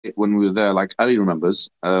when we were there, like Ali remembers.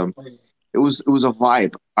 It was a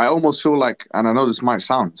vibe. I almost feel like, and I know this might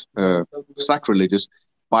sound sacrilegious,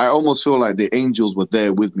 but I almost feel like the angels were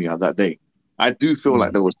there with me on that day. I do feel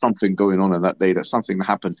like Mm. there was something going on that day. That something that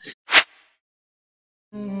happened.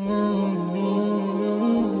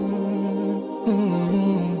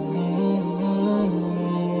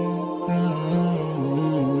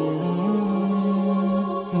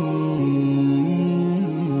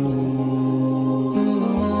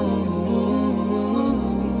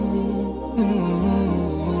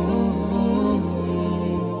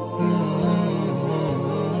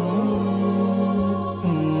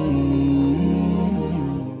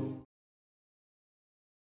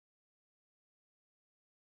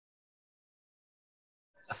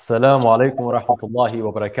 Assalamu alaikum wa rahmatullahi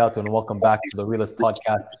wa barakatuh, and welcome back to the realest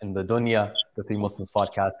podcast in the dunya, the Three Muslims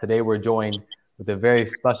podcast. Today we're joined with a very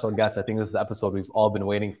special guest. I think this is the episode we've all been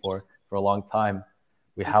waiting for a long time.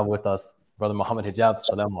 We have with us Brother Muhammad Hijab.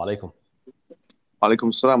 Assalamu alaikum.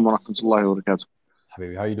 Alaikum salam wa rahmatullahi wa barakatuh.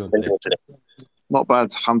 Habibi, how are you doing today? Not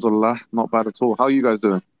bad, alhamdulillah. Not bad at all. How are you guys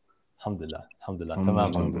doing? Alhamdulillah. Alhamdulillah,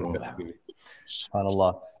 Tamam, bro. good, Habibi.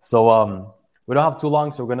 SubhanAllah. So we don't have too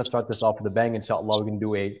long, so we're going to start this off with a bang. Inshallah, we're going to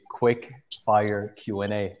do a quick fire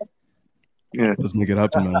Q&A. Yeah, let's make it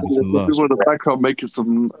happen, man. Bismillah. People in the background making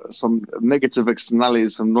some negative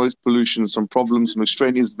externalities, some noise pollution, some problems, some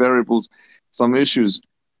extraneous variables, some issues.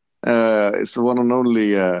 It's the one and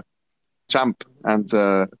only Champ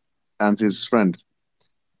and his friend.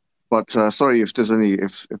 But sorry if there's any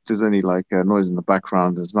like noise in the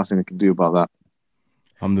background. There's nothing I can do about that.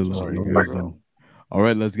 Alhamdulillah. All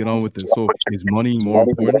right, let's get on with this. So, is money more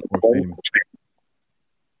important or fame?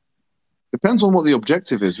 Depends on what the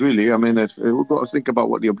objective is, really. I mean, if we've got to think about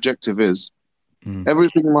what the objective is,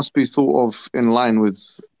 everything must be thought of in line with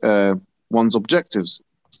one's objectives.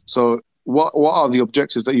 So, what are the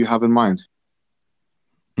objectives that you have in mind?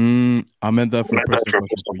 I meant that for a personal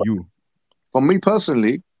question for you. For me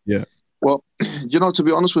personally, yeah. Well, to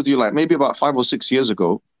be honest with you, like maybe about 5 or 6 years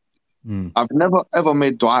ago, I've never ever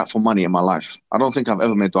made dua for money in my life. I don't think I've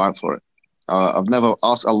ever made dua for it. I've never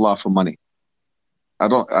asked Allah for money.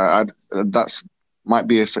 That's might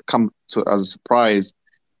be come to as a surprise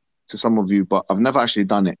to some of you, but I've never actually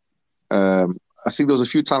done it. I think there was a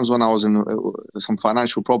few times when I was in some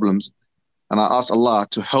financial problems, and I asked Allah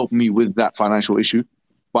to help me with that financial issue,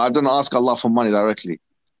 but I didn't ask Allah for money directly.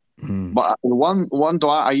 But one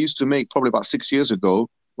dua I used to make probably about 6 years ago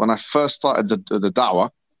when I first started the da'wah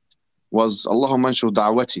was Allahumma anshur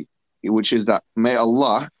da'wati, which is that may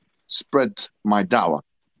Allah spread my da'wah.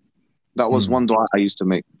 That was one dua I used to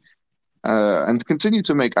make and continue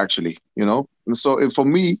to make, actually, And so for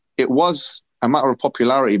me, it was a matter of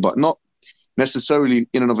popularity, but not necessarily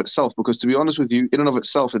in and of itself, because to be honest with you, in and of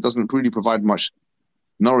itself, it doesn't really provide much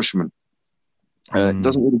nourishment. It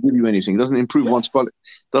doesn't really give you anything. It doesn't improve one's quality.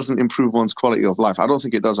 Doesn't improve one's quality of life. I don't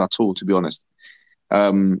think it does at all, to be honest.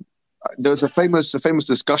 There's a famous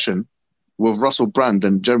discussion with Russell Brand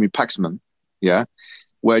and Jeremy Paxman,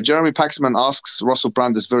 where Jeremy Paxman asks Russell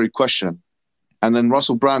Brand this very question, and then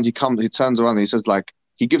Russell Brand he turns around and he says, like,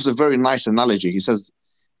 he gives a very nice analogy. He says,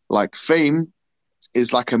 like, fame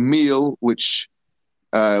is like a meal which,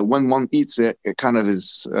 when one eats it, it kind of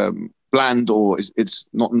is bland, or it's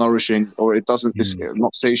not nourishing, or it's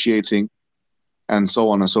not satiating, and so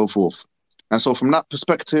on and so forth. And so from that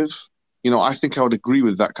perspective, I think I would agree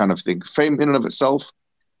with that kind of thing. Fame in and of itself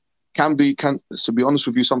can, to be honest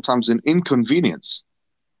with you, sometimes an inconvenience,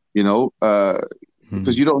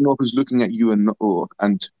 because you don't know who's looking at you and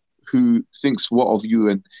who thinks what of you.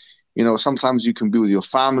 And, sometimes you can be with your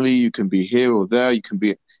family, you can be here or there, and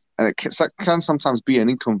it can sometimes be an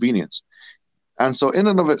inconvenience. And so in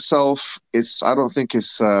and of itself, I don't think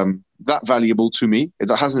it's that valuable to me. It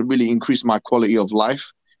hasn't really increased my quality of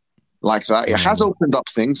life like that. It has opened up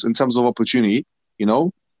things in terms of opportunity,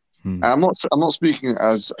 And I'm not speaking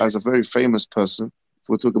as a very famous person. If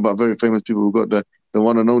we're talking about very famous people, we've got the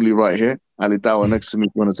one and only right here, Ali Dawah, next to me.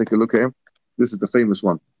 If you want to take a look at him, this is the famous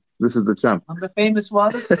one. This is the champ. I'm the famous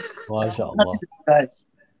one. MashaAllah. Guys.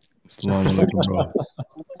 Assalamu alaikum, bro.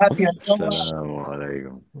 Happy Assalamu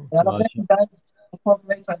alaikum.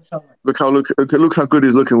 Look how good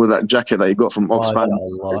he's looking with that jacket that he got from Oxfam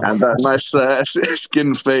and that nice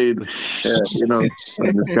skin fade, this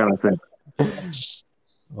kind of thing.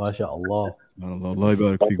 MashaAllah. Allah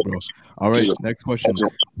barak feek, bro. All right, next question.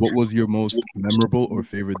 What was your most memorable or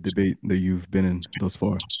favorite debate that you've been in thus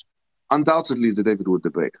far? Undoubtedly, the David Wood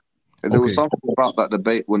debate. There was something about that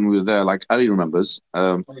debate when we were there, like Ali remembers.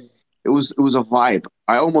 It was a vibe.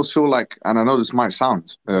 I almost feel like, and I know this might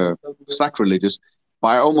sound sacrilegious, but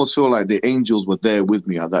I almost feel like the angels were there with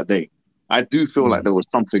me on that day. I do feel like there was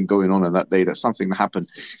something going on that day, that something that happened.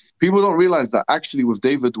 People don't realize that actually with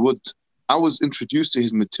David Wood, I was introduced to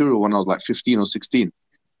his material when I was like 15 or 16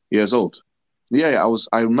 years old. Yeah,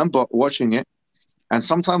 I remember watching it. And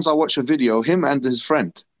sometimes I watch a video, him and his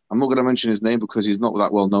friend. I'm not going to mention his name because he's not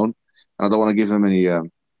that well known. And I don't want to give him any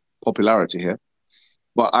popularity here.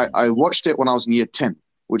 But I watched it when I was in year 10,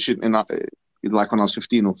 which like when I was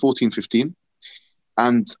 15 or 14, 15.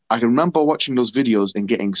 And I remember watching those videos and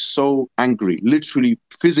getting so angry, literally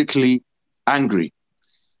physically angry.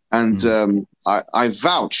 And I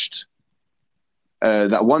vouched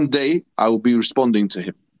that one day I will be responding to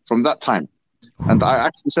him from that time. And I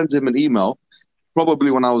actually sent him an email,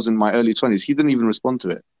 probably when I was in my early 20s. He didn't even respond to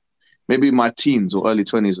it. Maybe in my teens or early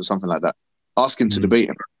 20s or something like that, asking to debate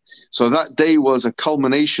him. So that day was a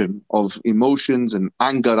culmination of emotions and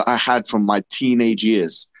anger that I had from my teenage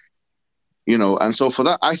years. You know, and so for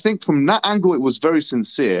that, I think from that angle, it was very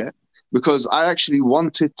sincere because I actually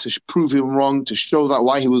wanted to prove him wrong, to show that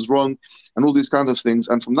why he was wrong and all these kinds of things.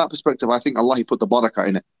 And from that perspective, I think Allah, he put the barakah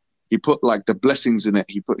in it. He put like the blessings in it.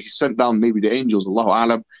 He sent down maybe the angels, Allahu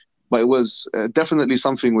Alam. But it was definitely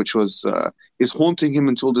something which was is haunting him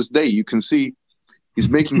until this day. You can see he's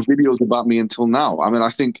making videos about me until now. I mean, I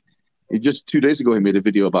think just 2 days ago he made a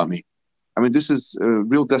video about me. I mean, this is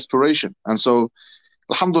real desperation. And so,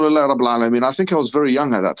 alhamdulillah, Rabbil Alameen, I think I was very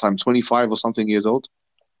young at that time, 25 or something years old,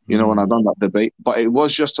 you know, when I done that debate. But it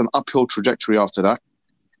was just an uphill trajectory after that.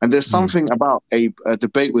 And there's something about a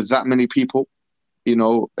debate with that many people, you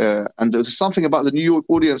know, and there's something about the New York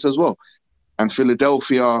audience as well. And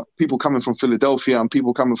Philadelphia, people coming from Philadelphia and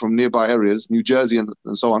people coming from nearby areas, New Jersey and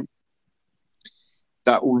so on.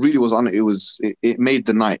 That really was on it. It made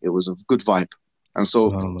the night. It was a good vibe. And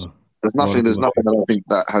so there's nothing that I think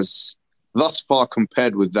that has thus far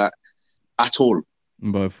compared with that at all.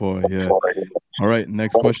 By far, yeah. All right,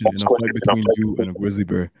 next question. In a fight between you and a grizzly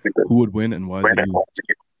bear, who would win and why is it you?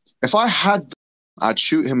 If I had, I'd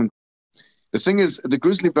shoot him. The thing is, the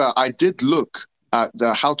grizzly bear, I did look at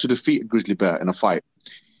how to defeat a grizzly bear in a fight.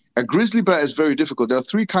 A grizzly bear is very difficult. There are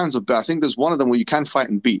three kinds of bear. I think there's one of them where you can fight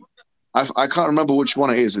and beat. I can't remember which one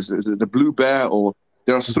it is. Is it the blue bear or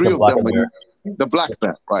there are three of them? The black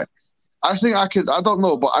bear, right? I think I could. I don't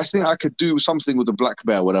know, but I think I could do something with the black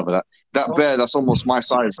bear, whatever that bear that's almost my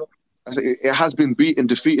size. I think it has been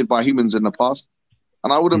defeated by humans in the past,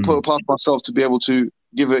 and I wouldn't put it past myself to be able to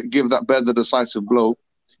give that bear the decisive blow.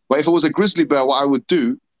 But if it was a grizzly bear, what I would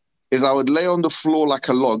do is I would lay on the floor like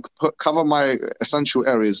a log, cover my essential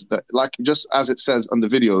areas, that, like just as it says on the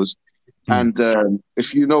videos. And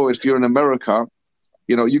if you're in America,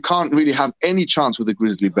 you know, you can't really have any chance with a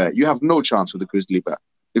grizzly bear. You have no chance with a grizzly bear.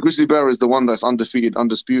 The grizzly bear is the one that's undefeated,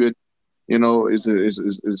 undisputed. You know,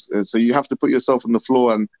 so you have to put yourself on the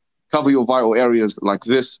floor and cover your vital areas like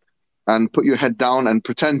this, and put your head down and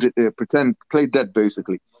play dead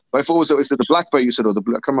basically. But if it was the black bear you said, or I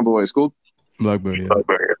can't remember what it's called. Black bear, yeah.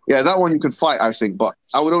 Yeah, that one you can fight, I think, but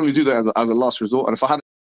I would only do that as a last resort. And if I had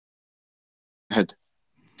a head.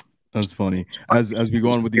 That's funny. As we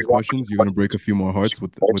go on with these questions, you're going to break a few more hearts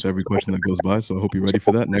with every question that goes by. So I hope you're ready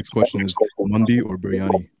for that. Next question is Mandi or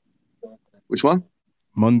biryani? Which one?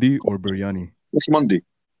 Mandi or biryani? What's Mandi?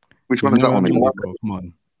 Which one is that one? Bro, come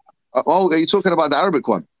on. Are you talking about the Arabic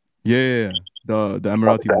one? Yeah. The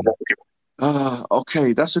Emirati one.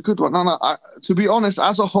 Okay, that's a good one. No, to be honest,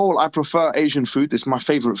 as a whole, I prefer Asian food. It's my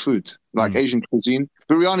favorite food, like Asian cuisine.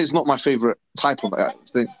 Biryani is not my favorite type of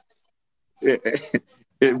thing.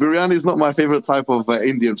 Biryani is not my favorite type of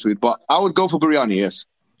Indian food, but I would go for biryani, yes.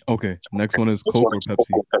 Okay, next one is Coke or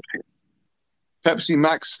Pepsi? Pepsi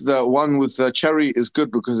Max, the one with cherry, is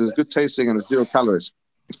good because it's good tasting and it's 0 calories.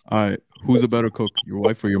 All right, who's a better cook, your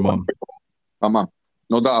wife or your mom? My mom,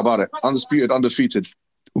 no doubt about it. Undisputed, undefeated.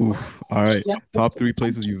 Oof. All right, top 3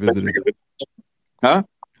 places you visited. Huh?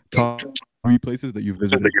 Top 3 places that you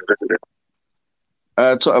visited.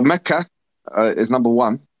 Mecca is number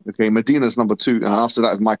 1. Okay, Medina is number 2, and after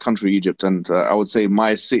that is my country, Egypt, and I would say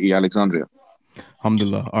my city, Alexandria.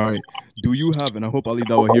 Alhamdulillah. All right. Do you have, and I hope Ali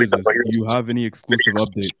Dawa hears this, do you have any exclusive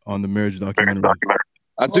update on the marriage documentary?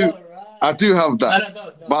 I do have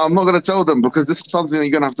that, but I'm not going to tell them because this is something that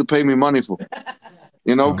you're going to have to pay me money for.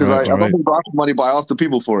 You know, because I don't think I ask money, but I ask the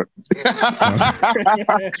people for it.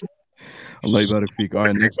 Allah Barak Feek. All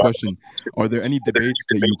right, next question. Are there any debates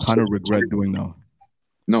that you kind of regret doing now?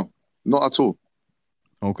 No, not at all.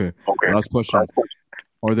 Okay. Last question.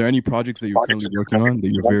 Are there any projects that you're currently working on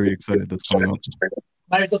that you're very excited that's coming up?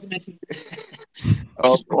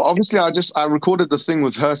 Obviously, I recorded the thing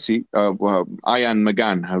with Hersey, Ayan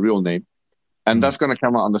McGann, her real name. and that's going to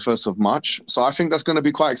come out on the 1st of March. So I think that's going to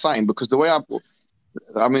be quite exciting because the way I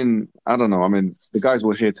don't know. I mean, the guys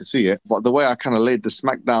were here to see it, but the way I kind of laid the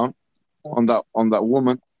smack down on that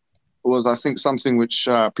woman was, I think, something which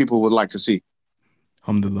people would like to see.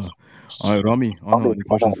 Alhamdulillah. All right, Rami, Anha, any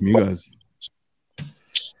questions from you guys?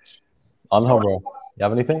 Anha, bro, you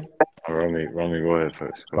have anything? Rami, go ahead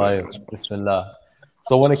first. Right. Bismillah.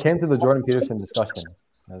 So when it came to the Jordan Peterson discussion,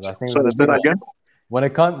 I think when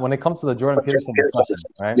it comes to the Jordan Peterson discussion,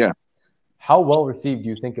 right? Yeah. How well received do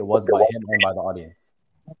you think it was by him and by the audience?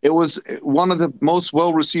 It was one of the most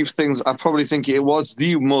well-received things. I probably think it was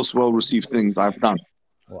the most well-received things I've done.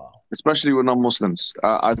 Wow. Especially with non-Muslims.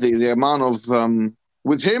 I think the amount of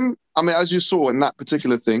with him, I mean, as you saw in that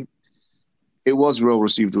particular thing, it was well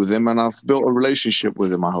received with him, and I've built a relationship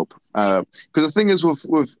with him, I hope. Because the thing is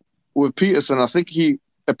with Peterson, I think he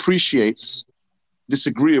appreciates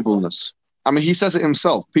disagreeableness. I mean, he says it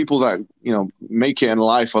himself. People that, make it in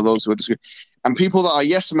life are those who disagree. And people that are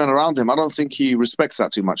yes men around him, I don't think he respects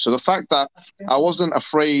that too much. So the fact that I wasn't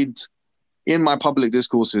afraid in my public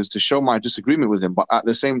discourses to show my disagreement with him, but at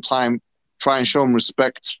the same time, try and show him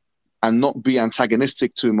respect and not be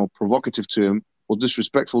antagonistic to him or provocative to him or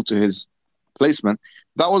disrespectful to his placement,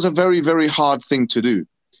 that was a very, very hard thing to do.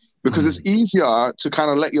 Because it's easier to kind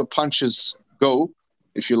of let your punches go,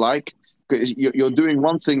 if you like. You're doing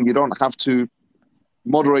one thing, you don't have to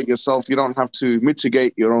moderate yourself, you don't have to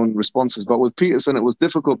mitigate your own responses. But with Peterson, it was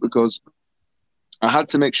difficult because I had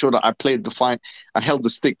to make sure that I played the fight, I held the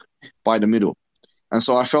stick by the middle. And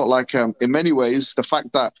so I felt like, in many ways, the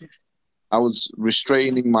fact that I was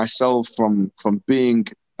restraining myself from being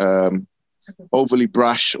overly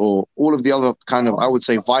brash or all of the other kind of, I would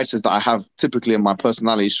say, vices that I have typically in my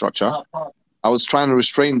personality structure, I was trying to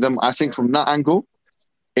restrain them. I think from that angle,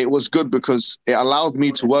 it was good because it allowed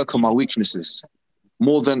me to work on my weaknesses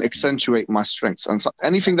more than accentuate my strengths. And so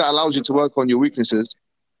anything that allows you to work on your weaknesses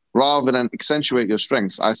rather than accentuate your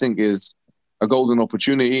strengths, I think is a golden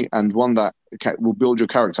opportunity and one that will build your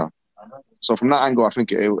character. So from that angle, I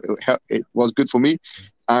think it was good for me,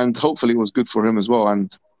 and hopefully it was good for him as well.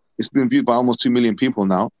 And it's been viewed by almost 2 million people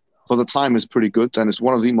now. For the time, it's pretty good, and it's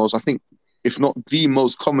one of the most, I think, if not the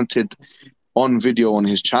most commented on video on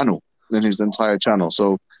his channel, in his entire channel.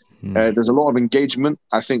 So there's a lot of engagement.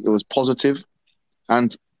 I think it was positive.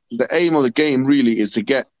 And the aim of the game really is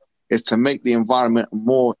to make the environment a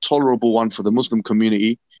more tolerable one for the Muslim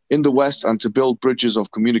community in the West and to build bridges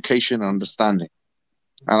of communication and understanding.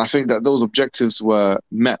 And I think that those objectives were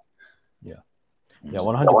met. Yeah,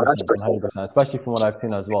 100%, especially from what I've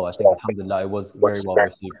seen as well. I think, alhamdulillah, it was very well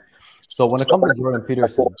received. So when it comes to Jordan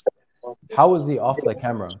Peterson, how is he off the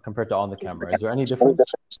camera compared to on the camera? Is there any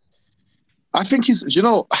difference? I think he's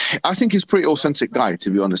a pretty authentic guy,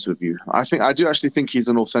 to be honest with you. I do actually think he's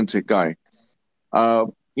an authentic guy. I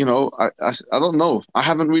don't know. I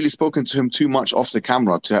haven't really spoken to him too much off the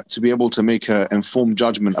camera to be able to make an informed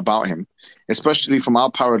judgment about him. Especially from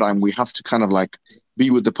our paradigm, we have to kind of like be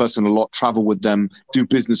with the person a lot, travel with them, do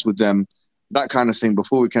business with them, that kind of thing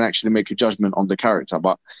before we can actually make a judgment on the character.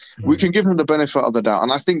 But we can give him the benefit of the doubt.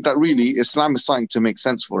 And I think that really Islam is starting to make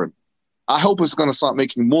sense for him. I hope it's going to start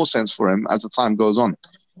making more sense for him as the time goes on,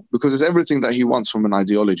 because it's everything that he wants from an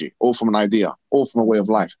ideology or from an idea or from a way of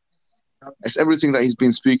life. It's everything that he's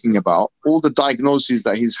been speaking about. All the diagnoses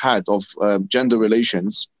that he's had of gender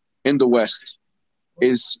relations in the West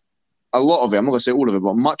is a lot of it. I'm not going to say all of it,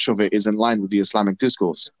 but much of it is in line with the Islamic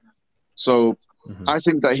discourse. So I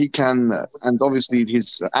think that he can, and obviously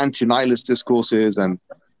his anti-nihilist discourses and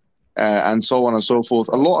so on and so forth,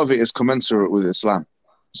 a lot of it is commensurate with Islam.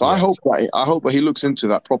 So I hope that he looks into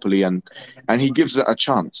that properly and he gives it a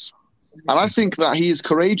chance. And I think that he is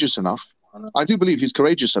courageous enough. I do believe he's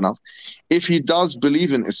courageous enough, if he does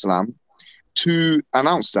believe in Islam, to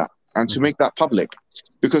announce that and to make that public.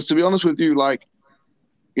 Because to be honest with you,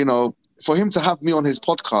 for him to have me on his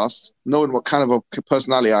podcast, knowing what kind of a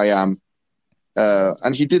personality I am,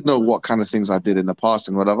 and he did know what kind of things I did in the past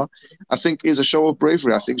and whatever, I think is a show of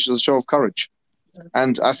bravery. I think it's a show of courage.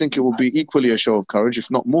 And I think it will be equally a show of courage,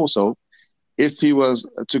 if not more so, if he was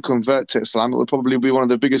to convert to Islam. It would probably be one of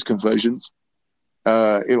the biggest conversions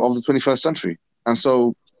of the 21st century. And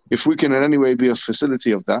so if we can in any way be a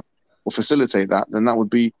facility of that or facilitate that, then that would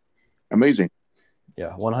be amazing.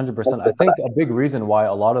 Yeah, 100%. I think a big reason why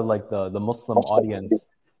a lot of the Muslim audience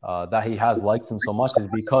that he has likes him so much is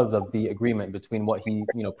because of the agreement between what he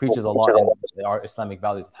preaches a lot in our Islamic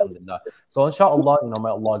values. Alhamdulillah. So inshallah, may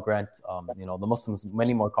Allah grant the Muslims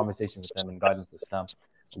many more conversations with them and guidance Islam.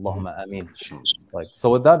 Allahumma ameen.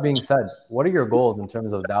 So with that being said, what are your goals in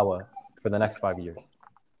terms of dawah for the next 5 years?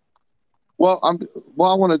 Well, what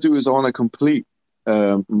I want to do is I want to complete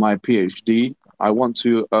my PhD. I want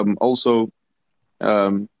to also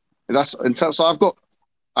so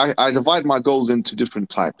I divide my goals into different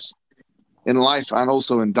types in life and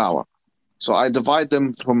also in dawah. So I divide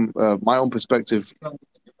them from my own perspective,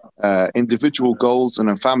 individual goals and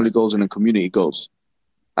then family goals and then community goals.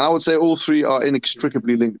 And I would say all three are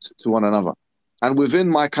inextricably linked to one another. And within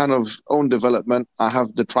my kind of own development, I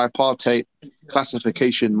have the tripartite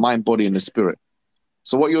classification, mind, body, and the spirit.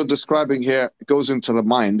 So what you're describing here goes into the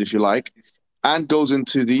mind, if you like, and goes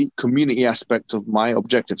into the community aspect of my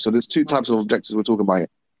objective. So there's two types of objectives we're talking about here.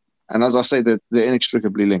 And as I say, they're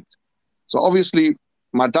inextricably linked. So obviously,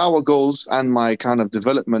 my dawah goals and my kind of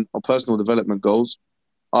development or personal development goals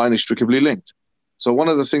are inextricably linked. So one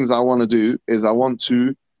of the things I want to do is I want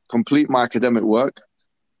to complete my academic work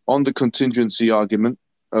on the contingency argument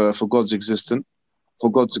for God's existence.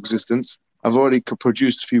 I've already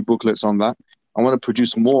produced a few booklets on that. I want to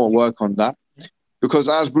produce more work on that because,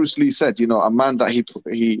 as Bruce Lee said, a man that he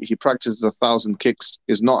practices 1,000 kicks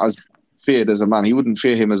is not as feared as a man. He wouldn't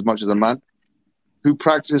fear him as much as a man who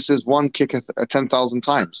practices one kick 10,000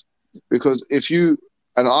 times. Because a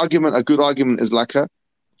good argument is like a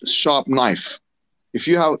sharp knife. If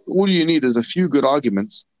you have, all you need is a few good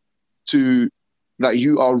arguments that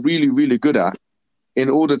you are really, really good at in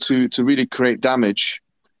order to really create damage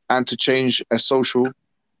and to change a social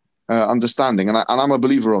understanding. And I'm a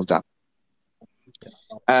believer of that.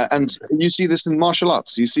 And you see this in martial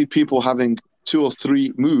arts. You see people having 2 or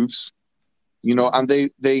 3 moves, and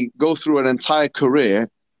they go through an entire career,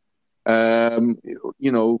 with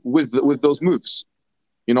those moves.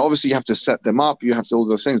 Obviously you have to set them up, you have to all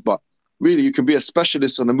those things, but really you can be a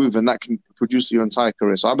specialist on a move and that can produce your entire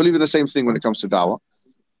career. So I believe in the same thing when it comes to dawah.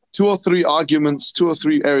 2 or 3 arguments, 2 or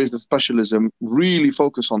 3 areas of specialism, really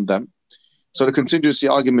focus on them. So the contingency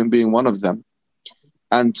argument being one of them.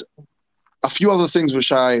 And a few other things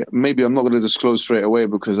which I'm not going to disclose straight away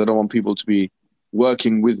because I don't want people to be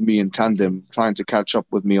working with me in tandem, trying to catch up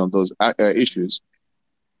with me on those issues.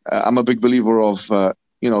 I'm a big believer of,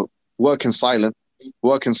 work in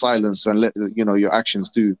silence and let, your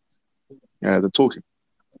actions do the talking.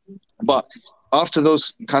 But after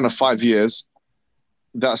those kind of 5 years,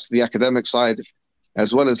 that's the academic side,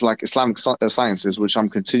 as well as like Islamic sciences, which I'm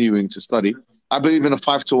continuing to study. I believe in a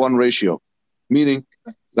 5-to-1 ratio, meaning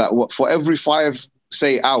that for every 5,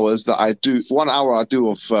 hours that I do, 1 hour I do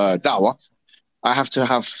of dawah, I have to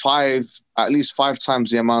have at least 5 times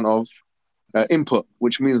the amount of input,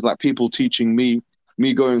 which means like people teaching me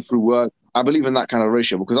going through work. I believe in that kind of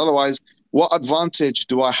ratio because otherwise, what advantage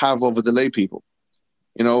do I have over the lay people?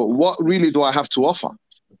 What really do I have to offer?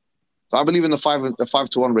 So I believe in the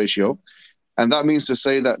 5-to-1 ratio. And that means to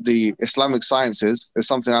say that the Islamic sciences is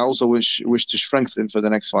something I also wish to strengthen for the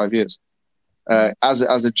next 5 years. As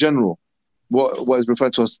a general, what is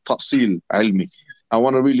referred to as ta'sil ilmi. I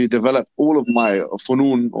want to really develop all of my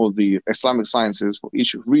funun or the Islamic sciences,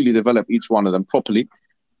 really develop each one of them properly,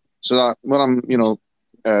 so that when I'm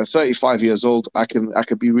 35 years old, I can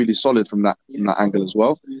be really solid from that angle as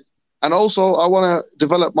well. And also I want to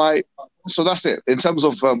develop so that's it in terms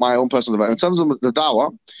of my own personal development. In terms of the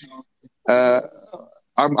dawah,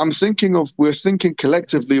 we're thinking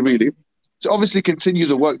collectively really to obviously continue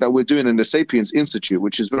the work that we're doing in the Sapiens Institute,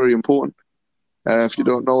 which is very important. If you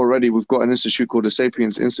don't know already, we've got an institute called the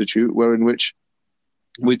Sapiens Institute, in which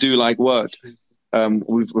we do like work.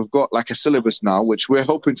 We've got like a syllabus now, which we're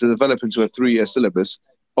hoping to develop into a 3-year syllabus,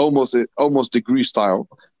 almost degree style.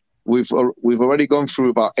 We've already gone through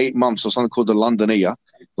about 8 months of something called the Londoniyya,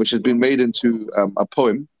 which has been made into a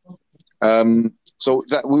poem. So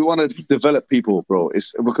that we want to develop people, bro.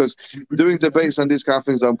 It's because doing debates and these kind of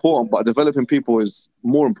things are important, but developing people is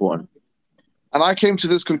more important. And I came to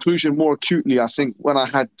this conclusion more acutely, I think, when I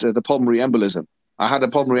had the pulmonary embolism. I had a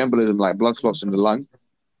pulmonary embolism, like blood clots in the lung.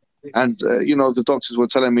 And, the doctors were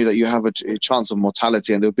telling me that you have a chance of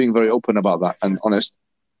mortality, and they were being very open about that and honest.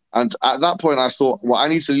 And at that point, I thought, well, I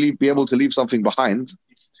need to be able to leave something behind,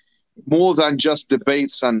 more than just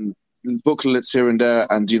debates and booklets here and there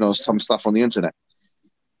and, some stuff on the internet.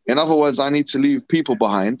 In other words, I need to leave people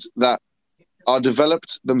behind that are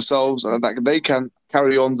developed themselves and that they can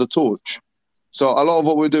carry on the torch. So a lot of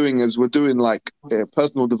what we're doing is like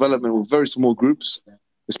personal development with very small groups.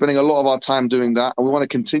 We're spending a lot of our time doing that, and we want to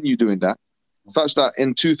continue doing that, such that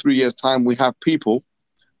in 2-3 years' time, we have people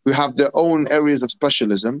who have their own areas of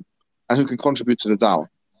specialism and who can contribute to the dawah.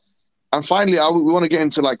 And finally, we want to get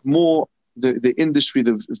into like more the industry,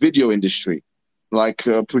 the video industry, like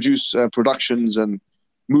produce productions and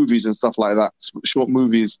movies and stuff like that, short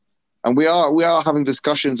movies. And we are having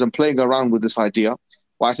discussions and playing around with this idea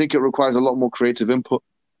but I think it requires a lot more creative input.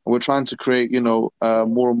 And we're trying to create, more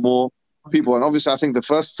and more people. And obviously, I think the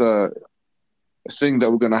first thing that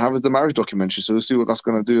we're going to have is the marriage documentary. So we'll see what that's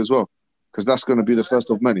going to do as well, because that's going to be the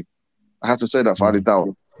first of many. I have to say that for Ali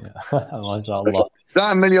Dawah. Yeah. MashaAllah.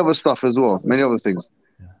 That and many other stuff as well, many other things.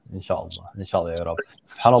 Inshallah, ya Rab.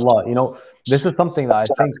 SubhanAllah, this is something that I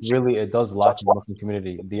think really it does lack in the Muslim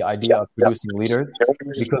community, the idea of producing leaders,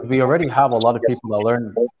 because we already have a lot of people that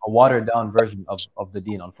learn a watered down version of the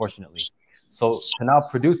deen, unfortunately. So to now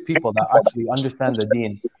produce people that actually understand the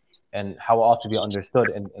deen and how it ought to be understood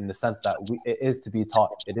in the sense that it is to be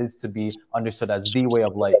taught, it is to be understood as the way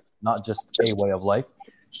of life, not just a way of life.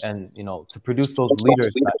 And to produce those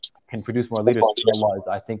leaders that can produce more leaders, Allah, is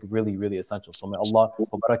I think really, really essential. So may Allah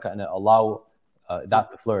barakah and allow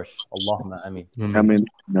that to flourish. Allahumma ameen. Ameen.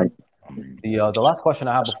 The last question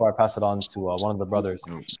I have before I pass it on to one of the brothers.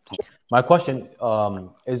 My question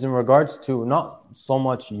is in regards to not so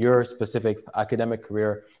much your specific academic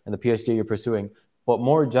career and the PhD you're pursuing, but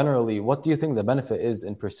more generally, what do you think the benefit is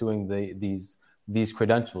in pursuing these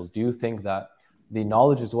credentials? Do you think that the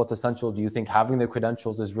knowledge is what's essential? Do you think having the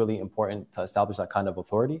credentials is really important to establish that kind of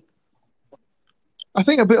authority? I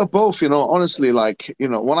think a bit of both, honestly,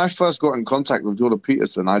 when I first got in contact with Jordan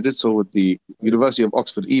Peterson, I did so with the University of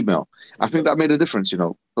Oxford email. I think that made a difference,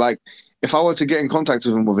 if I were to get in contact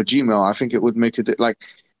with him with a Gmail, I think it would make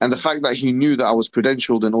and the fact that he knew that I was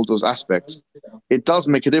credentialed in all those aspects, it does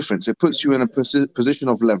make a difference. It puts you in a position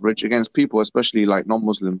of leverage against people, especially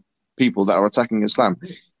non-Muslim people that are attacking Islam.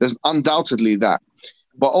 There's undoubtedly that.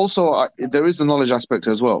 But also there is the knowledge aspect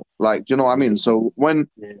as well. Do you know what I mean? So when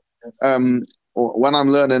I'm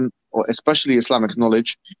learning, or especially Islamic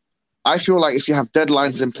knowledge, I feel like if you have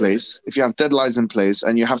deadlines in place,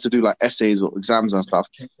 and you have to do essays or exams and stuff,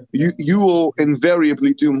 you will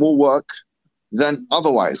invariably do more work than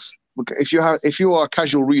otherwise. If you are a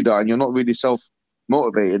casual reader and you're not really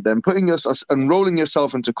self-motivated, then enrolling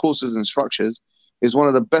yourself into courses and structures is one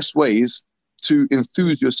of the best ways to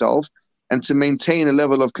enthuse yourself and to maintain a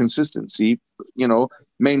level of consistency,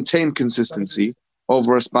 maintain consistency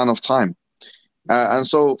over a span of time. And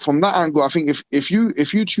so from that angle, I think if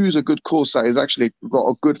you choose a good course that is actually got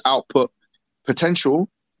a good output potential,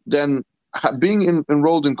 then being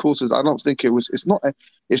enrolled in courses, I don't think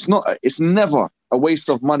it's never a waste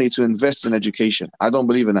of money to invest in education. I don't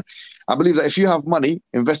believe in that. I believe that if you have money,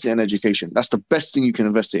 invest it in education. That's the best thing you can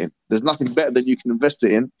invest it in. There's nothing better that you can invest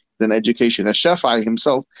it in than education. As Shafi'i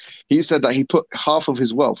himself, he said that he put half of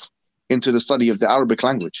his wealth into the study of the Arabic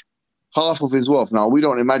language. Half of his wealth. Now we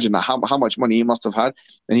don't imagine that how much money he must have had,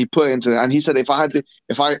 and he put it into. And he said, if I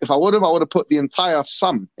would have put the entire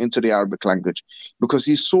sum into the Arabic language, because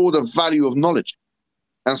he saw the value of knowledge.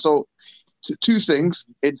 And so, two things: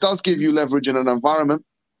 it does give you leverage in an environment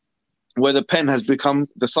where the pen has become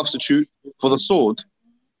the substitute for the sword,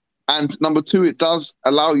 and number two, it does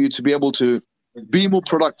allow you to be able to be more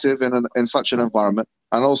productive in such an environment,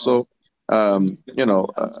 and also, and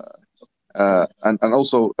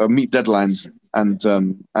also meet deadlines and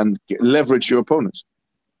leverage your opponents.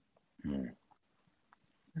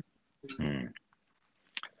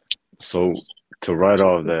 So to write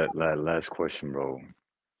off that last question, bro,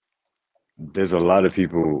 there's a lot of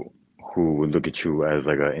people who would look at you as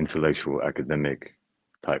an intellectual, academic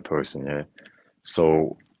type person, yeah?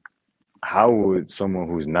 So how would someone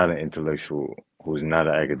who's not an intellectual, who's not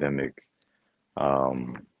an academic,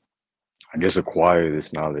 I guess acquire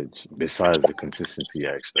this knowledge besides the consistency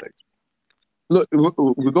aspect? Look,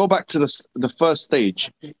 we go back to the first stage.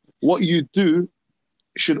 What you do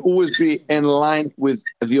should always be in line with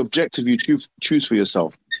the objective you choose for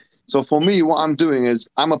yourself. So for me, what I'm doing is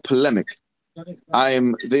I'm a polemic.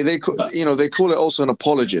 They call it also an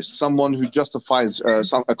apologist, someone who justifies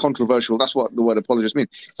a controversial. That's what the word apologist means.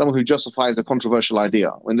 Someone who justifies a controversial idea.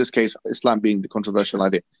 In this case, Islam being the controversial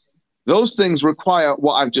idea. Those things require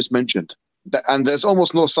what I've just mentioned, and there's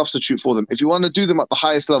almost no substitute for them. If you want to do them at the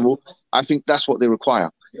highest level, I think that's what they require.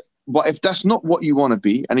 But if that's not what you want to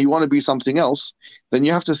be, and you want to be something else, then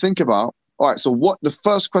you have to think about, all right, so what the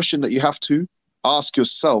first question that you have to ask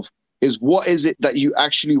yourself is, what is it that you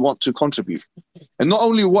actually want to contribute? And not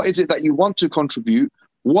only what is it that you want to contribute,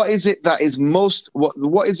 what is it that is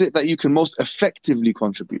what is it that you can most effectively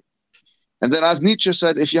contribute? And then, as Nietzsche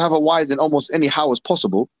said, if you have a why, then almost any how is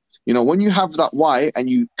possible. When you have that why and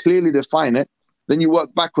you clearly define it, then you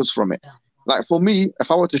work backwards from it. Like for me, if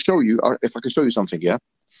I were to show you, or if I could show you something, yeah,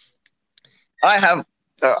 I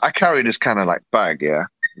carry this kind of bag, yeah.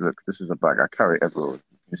 Look, this is a bag I carry everywhere.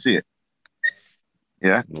 You see it?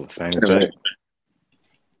 Yeah. Anyway,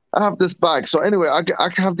 I have this bag. So anyway, I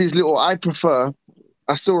have these little. I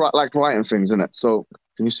still like writing things in it. So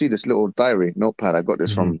Can you see this little diary notepad? I got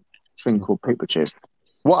this from a thing called Paper Chase.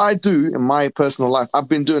 What I do in my personal life, I've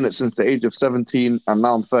been doing it since the age of 17, and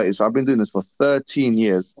now I'm 30. So I've been doing this for 13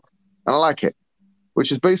 years, and I like it.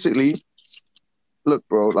 Which is basically, look,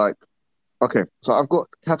 bro, like, okay, so I've got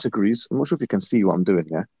categories. I'm not sure if you can see what I'm doing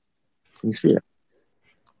here. Can you see it?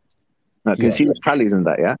 Now, can you see the tallies in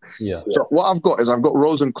that, yeah? Yeah. So what I've got is I've got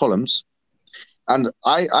rows and columns. And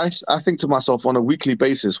I think to myself on a weekly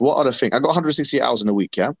basis, what are the things? I got 168 hours in a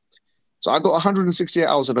week, yeah? So I got 168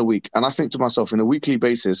 hours in a week. And I think to myself, on a weekly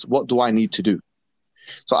basis, what do I need to do?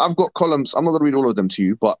 So I've got columns. I'm not going to read all of them to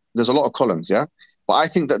you, but there's a lot of columns, yeah? But I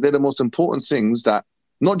think that they're the most important things that,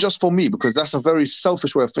 not just for me, because that's a very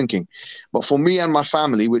selfish way of thinking, but for me and my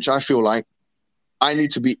family, which I feel like I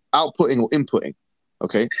need to be outputting or inputting.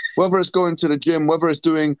 Okay, whether it's going to the gym, whether it's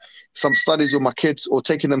doing some studies with my kids, or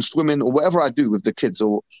taking them swimming, or whatever I do with the kids,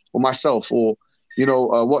 or myself, or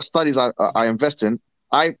what studies I invest in,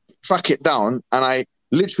 I track it down and I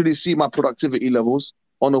literally see my productivity levels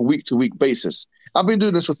on a week-to-week basis. I've been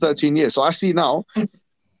doing this for 13 years, so I see now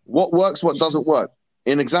what works, what doesn't work.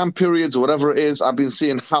 In exam periods or whatever it is, I've been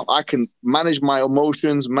seeing how I can manage my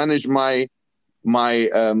emotions, manage my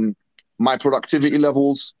productivity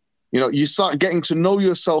levels. You start getting to know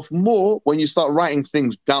yourself more when you start writing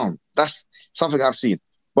things down. That's something I've seen.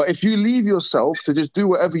 But if you leave yourself to just do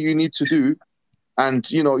whatever you need to do, and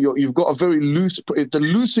you've got a very loose, the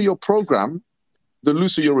looser your program, the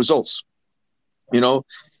looser your results.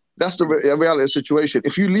 That's the reality of the situation.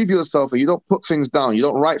 If you leave yourself and you don't put things down, you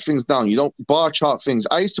don't write things down, you don't bar chart things.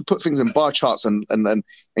 I used to put things in bar charts and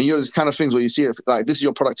these kind of things where you see it like this is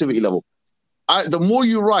your productivity level. The more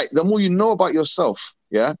you write, the more you know about yourself.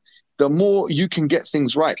 Yeah. The more you can get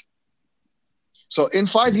things right. So in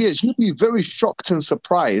 5 years, you'll be very shocked and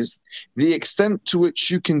surprised the extent to which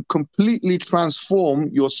you can completely transform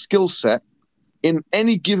your skill set in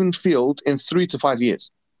any given field in 3 to 5 years.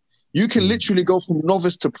 You can literally go from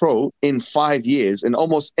novice to pro in 5 years in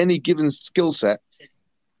almost any given skill set,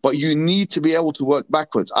 but you need to be able to work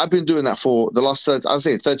backwards. I've been doing that for the last 13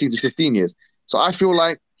 to 15 years. So I feel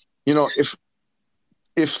like,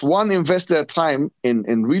 if one invests their time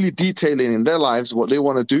in really detailing in their lives what they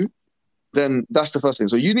want to do, then that's the first thing.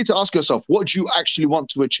 So you need to ask yourself, what do you actually want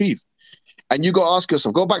to achieve? And you got to ask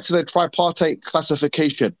yourself, go back to the tripartite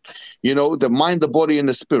classification, the mind, the body, and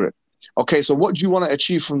the spirit. Okay, so what do you want to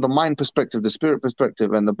achieve from the mind perspective, the spirit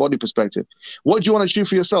perspective, and the body perspective? What do you want to achieve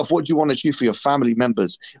for yourself? What do you want to achieve for your family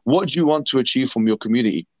members? What do you want to achieve from your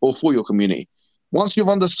community or for your community? Once you've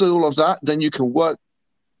understood all of that, then you can work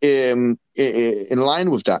in line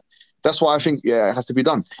with that. That's why I think it has to be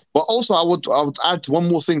done. But also I would add one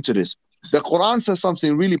more thing to this. The Quran says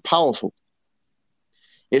something really powerful.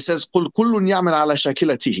 It says قُلْ كُلٌّ يَعْمَلْ عَلَى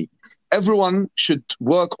شَاكِلَتِهِ. Everyone should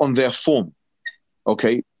work on their form.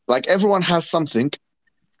 Okay, like everyone has something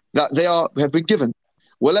that they have been given.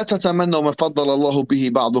 وَلَا تَتَمَنَّوْا مَا فَضَّلَ اللَّهُ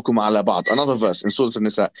بِهِ بَعْضُكُمْ عَلَى بَعْضٍ. Another verse in Surah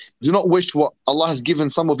An-Nisa. Do not wish what Allah has given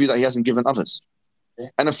some of you that He hasn't given others.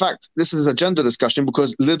 And in fact, this is a gender discussion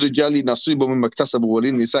because لِلرِّجَالِ نَصِيبٌ مِمَّا اكْتَسَبُوا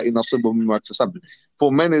وَلِلنِّسَاءِ نَصِيبٌ مِمَّا اكْتَسَبْنَ.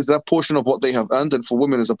 For men is a portion of what they have earned, and for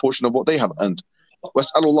women is a portion of what they have earned.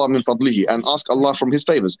 وَاسْأَلُوا اللَّهَ مِنْ فَضْلِهِ, and ask Allah from His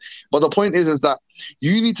favors. But the point is that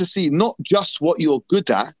you need to see not just what you're good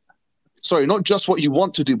at, not just what you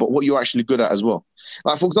want to do, but what you're actually good at as well.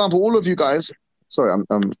 Like, for example, all of you guys, I'm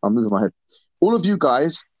moving my head. All of you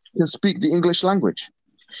guys can speak the English language.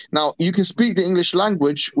 Now, you can speak the English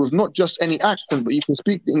language with not just any accent, but you can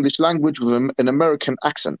speak the English language with an American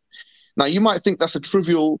accent. Now, you might think that's a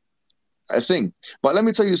trivial thing, but let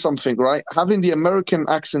me tell you something, right? Having the American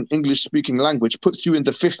accent English-speaking language puts you in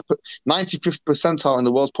the 95th percentile in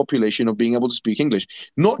the world's population of being able to speak English.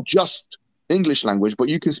 Not just English language, but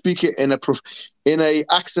you can speak it in a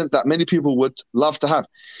accent that many people would love to have.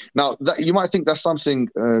 Now, that you might think that's something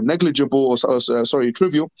negligible or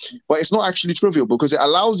trivial, but it's not actually trivial because it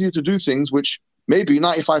allows you to do things which maybe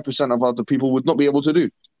 95% of other people would not be able to do.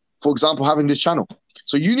 For example, having this channel.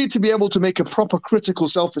 So you need to be able to make a proper critical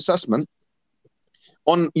self-assessment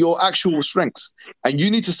on your actual strengths, and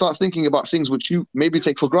you need to start thinking about things which you maybe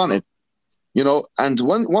take for granted. And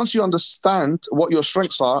once you understand what your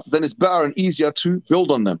strengths are, then it's better and easier to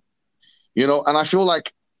build on them. And I feel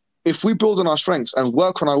like if we build on our strengths and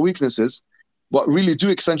work on our weaknesses, but really do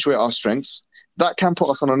accentuate our strengths, that can put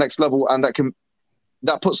us on the next level, and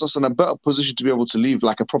that puts us in a better position to be able to leave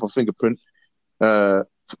like a proper fingerprint, on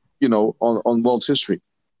world's history.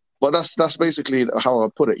 But that's basically how I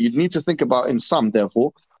put it. You need to think about,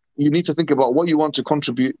 therefore, you need to think about what you want to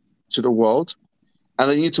contribute to the world. And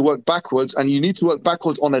then you need to work backwards, and you need to work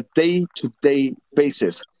backwards on a day-to-day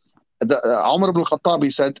basis. Umar ibn al-Khattab, he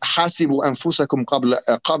said, "Hasibu anfusakum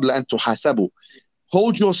qabla an tuhasabu."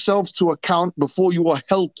 Hold yourself to account before you are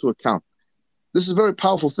held to account. This is a very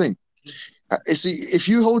powerful thing. See, if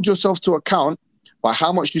you hold yourself to account by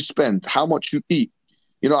how much you spend, how much you eat,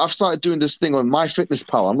 I've started doing this thing on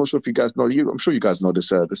MyFitnessPal. I'm not sure if you guys know. I'm sure you guys know this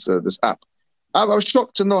this app. I was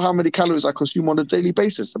shocked to know how many calories I consume on a daily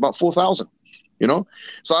basis. About 4,000.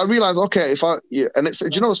 So I realized, okay, and it's,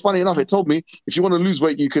 it's funny enough. It told me if you want to lose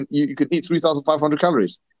weight, you can eat 3,500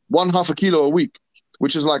 calories, 1/2 kilo a week,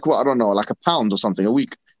 which is like what, I don't know, like a pound or something a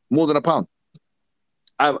week, more than a pound.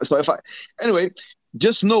 Anyway,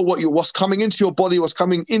 just know what's coming into your body, what's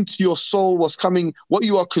coming into your soul, what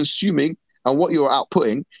you are consuming and what you are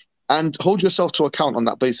outputting, and hold yourself to account on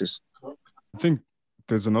that basis. I think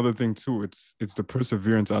there's another thing too. It's the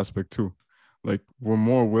perseverance aspect too. Like, we're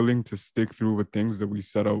more willing to stick through with things that we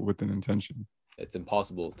set out with an intention. It's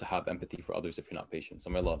impossible to have empathy for others if you're not patient.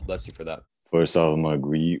 So may Allah bless you for that. First off, I'm gonna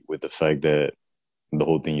agree with the fact that the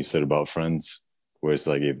whole thing you said about friends, where it's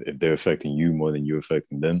like if they're affecting you more than you're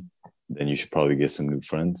affecting them, then you should probably get some new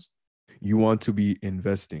friends. You want to be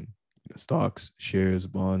investing in stocks, shares,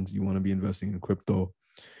 bonds. You want to be investing in crypto,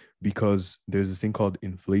 because there's this thing called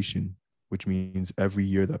inflation, which means every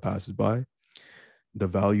year that passes by, the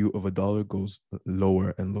value of a dollar goes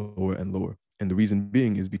lower and lower and lower. And the reason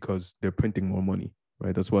being is because they're printing more money,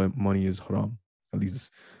 right? That's why money is haram. At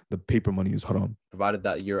least the paper money is haram. Provided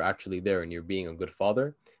that you're actually there and you're being a good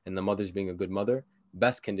father and the mother's being a good mother,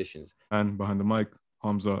 best conditions. And behind the mic,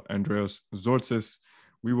 Hamza, Andreas, Zortsis,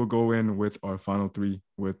 we will go in with our final three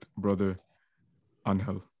with brother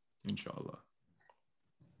Angel, inshallah.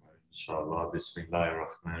 Inshallah,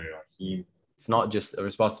 Bismillahirrahmanirrahim. It's not just a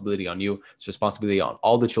responsibility on you, it's a responsibility on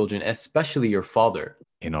all the children, especially your father.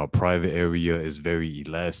 In our private area is very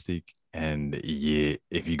elastic, and yeah,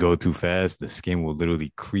 if you go too fast, the skin will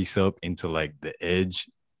literally crease up into like the edge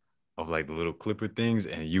of like the little clipper things,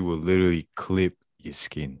 and you will literally clip your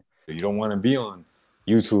skin. You don't want to be on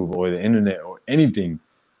YouTube or the internet or anything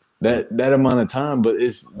that amount of time, but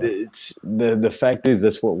it's the fact is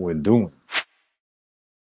that's what we're doing.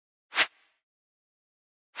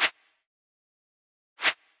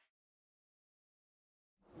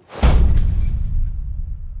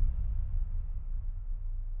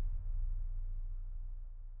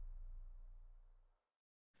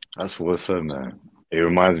 That's what's up, man. It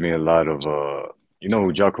reminds me a lot of you know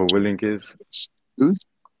who Jocko Willink is? Who?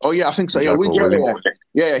 Oh yeah, I think so. Yeah, Jocko Willink.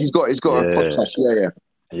 yeah. He's got a podcast.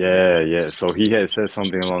 Yeah. So he had said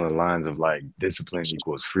something along the lines of like discipline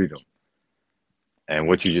equals freedom. And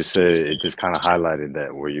what you just said, it just kind of highlighted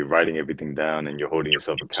that, where you're writing everything down and you're holding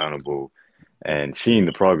yourself accountable and seeing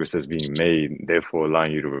the progress that's being made, therefore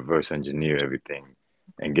allowing you to reverse engineer everything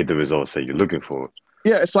and get the results that you're looking for.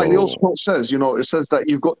 Yeah, it's like the old quote says, it says that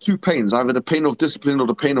you've got two pains, either the pain of discipline or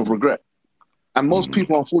the pain of regret. And most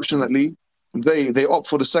people, unfortunately, they opt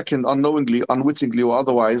for the second unknowingly, unwittingly, or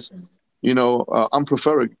otherwise,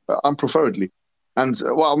 unpreferredly. And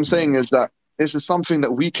what I'm saying is that this is something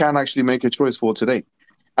that we can actually make a choice for today.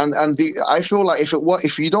 And I feel like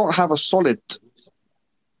if you don't have a solid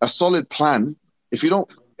plan, if you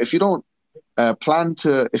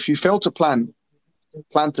fail to plan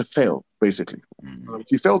to fail, basically.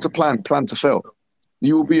 If you fail to plan to fail.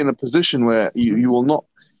 You will be in a position where you will not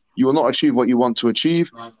achieve what you want to achieve.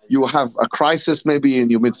 You will have a crisis maybe in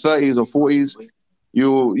your mid-30s or 40s.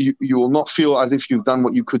 You will not feel as if you've done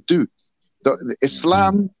what you could do. The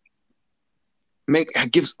Islam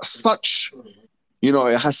gives such,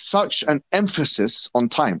 it has such an emphasis on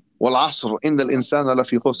time. وَالْعَصْرِ إِنَّ الْإِنسَانَ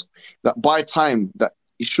لَفِي خُسْرٍ. That by time, that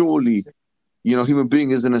surely, human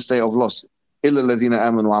being is in a state of loss. إِلَّا الَّذِينَ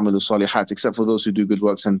آمَنُوا وَعَمِلُوا الصَّالِحَاتِ, except for those who do good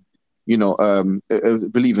works and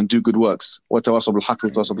believe and do good works. وَتَوَاصَوْا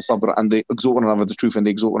بِالْحَقِّ وَتَوَاصَوْا بِالصَّبْرِ, and they exhort one another to truth and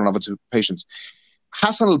they exhort one another to patience.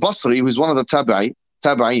 Hassan al-Basri, who is one of the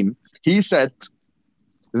tabi'een, he said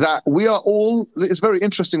that we are all, it's very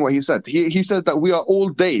interesting what he said. He said that we are all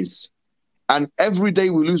days, and every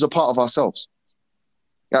day we lose a part of ourselves.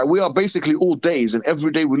 Yeah, we are basically all days, and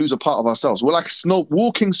every day we lose a part of ourselves. We're like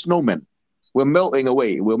walking snowmen. We're melting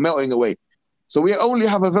away. So we only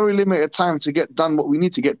have a very limited time to get done what we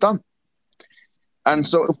need to get done. And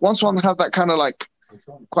so if once one have that kind of like,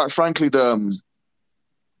 quite frankly, that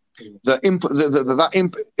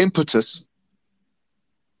impetus,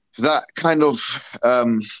 that kind of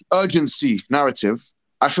urgency narrative,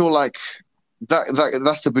 I feel like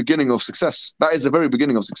that's the beginning of success. That is the very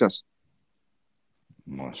beginning of success.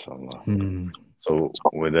 MashaAllah. So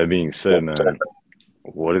with that being said, man,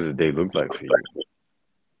 what does a day look like for you?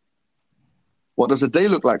 What does a day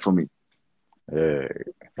look like for me? Yeah.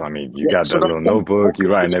 I mean, you got So that little notebook, you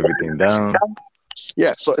writing everything down.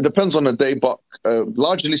 yeah, so it depends on the day, but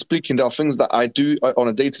largely speaking, there are things that I do on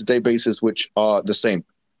a day-to-day basis which are the same.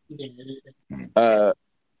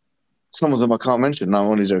 Some of them I can't mention. No, I'm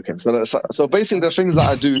only joking. So basically, the things that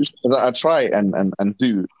I do that I try and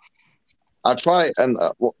do. I try and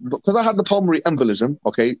because I had the pulmonary embolism.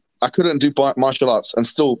 Okay, I couldn't do martial arts and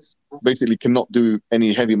still basically cannot do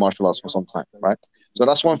any heavy martial arts for some time. Right. So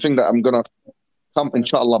that's one thing that I'm gonna come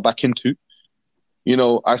inshallah back into. You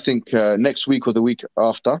know, I think next week or the week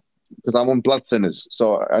after, because I'm on blood thinners,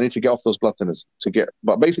 so I need to get off those blood thinners to get.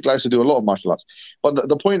 But basically, I used to do a lot of martial arts. But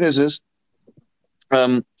the point is,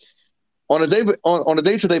 on a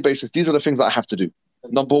day-to-day basis, these are the things that I have to do.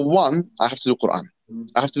 Number one, I have to do Quran.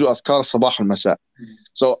 I have to do Azkar Sabah al Masa.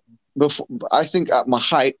 So I think at my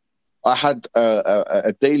height, I had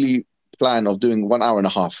a daily plan of doing 1 hour and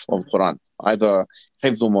a half of Quran, either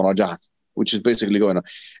Hifdh or Muraja'at, which is basically going on.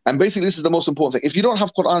 And basically, this is the most important thing. If you don't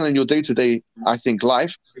have Quran in your day-to-day, I think,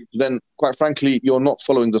 life, then quite frankly, you're not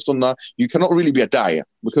following the Sunnah. You cannot really be a da'iyah,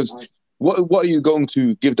 because what are you going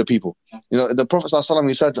to give the people? You know, the Prophet ﷺ,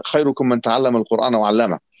 he said, خَيْرُكُمْ مَنْ تَعَلَّمَ الْقُرْآنَ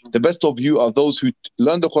وَعَلَّمَهُ. The best of you are those who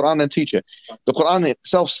learn the Quran and teach it. The Quran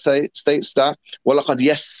itself states that وَلَقَدْ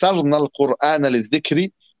يَسَّرْنَا الْقُرْآنَ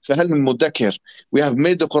لِلذِّكْرِ فَهَلْ مِن مُدَّكِرٍ. We have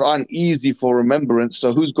made the Quran easy for remembrance,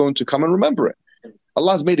 so who's going to come and remember it?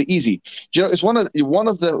 Allah has made it easy. Do you know, it's one of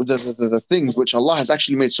the things which Allah has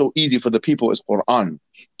actually made so easy for the people is Quran,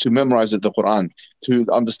 to memorize it, the Quran, to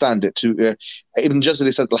understand it. To Ibn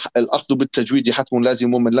Jazari said, "Al-akhdhu bit-tajweed hatmun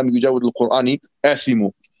lazimun man lam yujawwid al-Qur'ani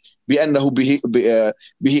athimu, بأنه به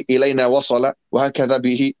إلينا وصل وهكذا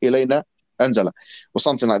به إلينا أنزل," or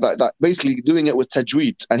something like that. That basically doing it with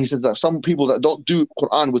tajweed. And he says that some people that don't do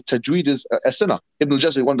Quran with tajweed is a sinner. Ibn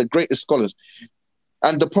Jazari, one of the greatest scholars.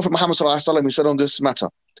 And the Prophet Muhammad ﷺ, he said on this matter,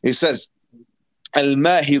 he says,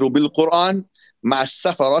 "Al-mahiru bil-Quran مع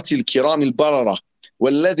السفرة الكرام البررة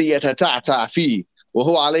والذي يتتعتع فيه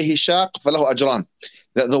وهو عليه شاق فله أجران."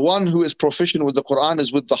 That the one who is proficient with the Quran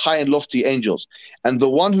is with the high and lofty angels, and the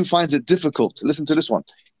one who finds it difficult, listen to this one,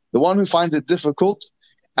 the one who finds it difficult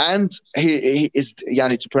and he is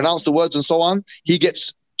to pronounce the words and so on, he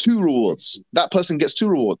gets 2 rewards. That person gets 2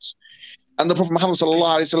 rewards. And the Prophet Muhammad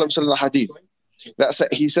ﷺ said in the hadith,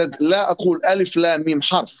 he said, لا أقول ألف لام ميم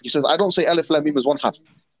حرف. He says, I don't say ألف لام ميم as one harf.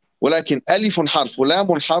 ولكن ألف حرف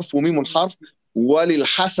ولام حرف وميم حرف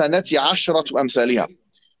وللحسنة عشرة أمثالها.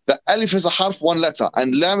 The alif is a harf, 1 letter,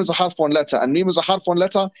 and lam is a harf, 1 letter, and mim is a harf, 1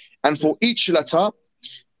 letter, and for each letter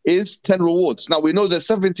is 10 rewards. Now we know there's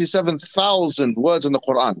 77,000 words in the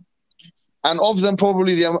Quran, and of them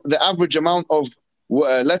probably the average amount of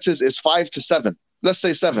letters is 5 to 7. Let's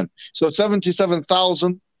say 7. So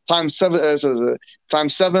 77,000 times 7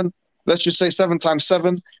 times 7. Let's just say 7 times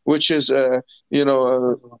 7, which is 49.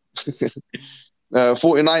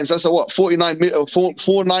 So that's what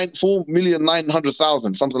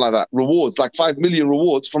 4,900,000, something like that. Rewards, like 5 million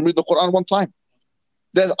rewards from reading the Quran one time.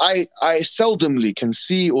 I seldomly can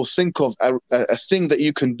see or think of a thing that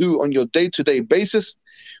you can do on your day-to-day basis,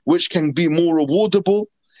 which can be more rewardable,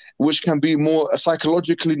 which can be more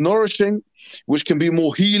psychologically nourishing, which can be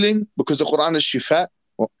more healing, because the Quran is shifa,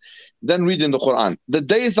 than reading the Quran. The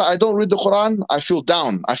days that I don't read the Quran, I feel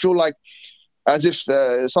down. I feel like as if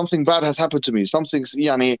something bad has happened to me, something's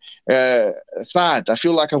sad. I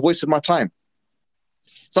feel like I've wasted my time.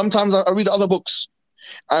 Sometimes I read other books,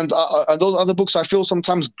 and those other books I feel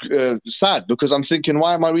sometimes sad, because I'm thinking,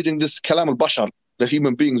 why am I reading this kalam al-bashar, the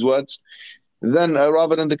human beings' words, then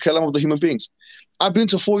rather than the kalam of the human beings? I've been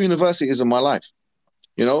to 4 universities in my life,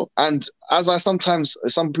 and as some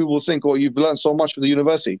people think, oh, you've learned so much from the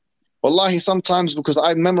university. Wallahi, sometimes because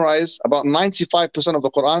I memorize about 95% of the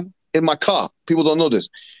Quran in my car. People don't know this.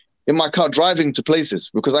 In my car, driving to places,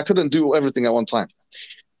 because I couldn't do everything at one time.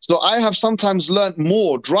 So I have sometimes learned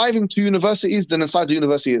more driving to universities than inside the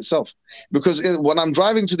university itself. Because when I'm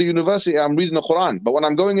driving to the university, I'm reading the Quran. But when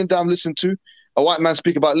I'm going in there, I'm listening to a white man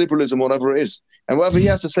speak about liberalism, whatever it is. And whatever he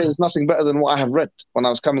has to say is nothing better than what I have read when I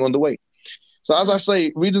was coming on the way. So as I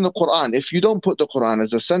say, reading the Quran, if you don't put the Quran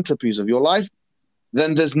as a centerpiece of your life,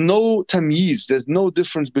 then there's no tamyiz, there's no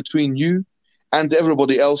difference between you and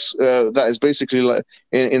everybody else that is basically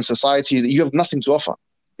in society. You have nothing to offer.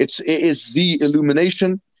 It is the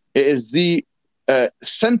illumination. It is the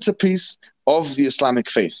centerpiece of the Islamic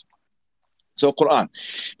faith. So Quran.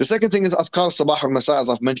 The second thing is Azkar Sabah al Masa, as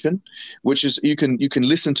I've mentioned, which is you can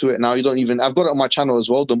listen to it now. You don't even, I've got it on my channel as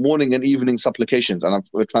well, the morning and evening supplications, and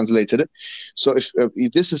I've translated it. So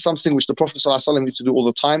if this is something which the Prophet ﷺ used to do all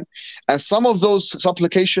the time, and some of those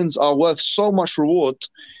supplications are worth so much reward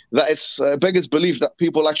that it's beggars belief that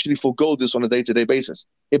people actually forego this on a day-to-day basis.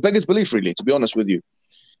 It beggars belief, really, to be honest with you.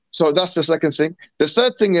 So that's the second thing. The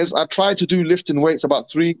third thing is I try to do lifting weights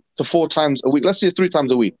about 3 to 4 times a week. Let's say 3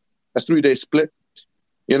 times a week, a 3-day split.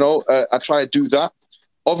 You know, I try to do that.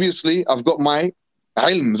 Obviously, I've got my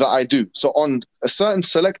ilm that I do. So on a certain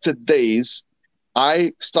selected days,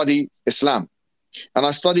 I study Islam. And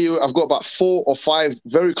I've got about 4 or 5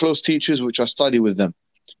 very close teachers, which I study with them.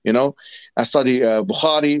 You know, I study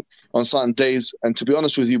Bukhari on certain days. And to be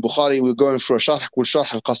honest with you, Bukhari, we're going through a sharh called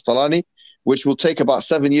Sharh al-Qastalani, which will take about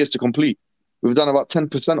 7 years to complete. We've done about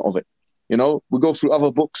 10% of it. You know, we go through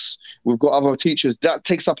other books. We've got other teachers. That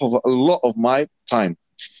takes up a lot of my time.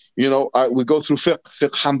 You know, we go through fiqh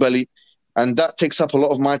Hanbali, and that takes up a lot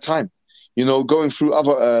of my time. You know, going through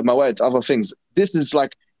other mawad, other things. This is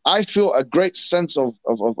like, I feel a great sense of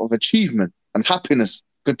achievement and happiness,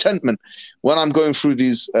 contentment when I'm going through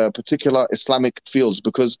these particular Islamic fields,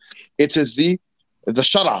 because it is the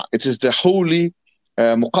shara, it is the holy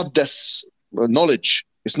muqaddas knowledge.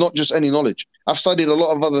 It's not just any knowledge. I've studied a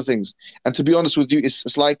lot of other things, and to be honest with you,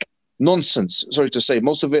 it's like nonsense. Sorry to say,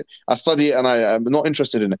 most of it I study it and I am not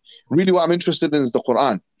interested in it. Really, what I'm interested in is the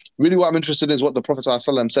Quran. Really, what I'm interested in is what the Prophet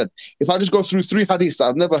ﷺ said. If I just go through 3 hadiths that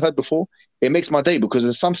I've never heard before, it makes my day, because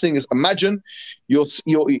there's something. Is imagine you're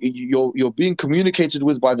being communicated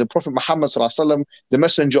with by the Prophet Muhammad ﷺ, the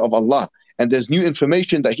Messenger of Allah, and there's new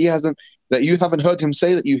information that you haven't heard him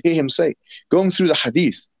say, that you hear him say. Going through the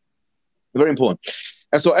hadith, very important.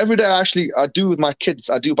 And so every day I do with my kids,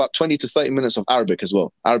 I do about 20 to 30 minutes of Arabic as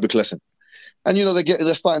well, Arabic lesson. And you know,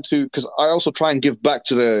 they're starting to, because I also try and give back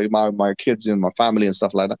to my kids and my family and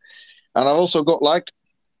stuff like that. And I've also got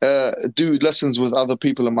do lessons with other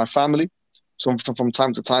people in my family, so from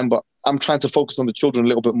time to time. But I'm trying to focus on the children a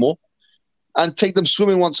little bit more, and take them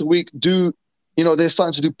swimming once a week. They're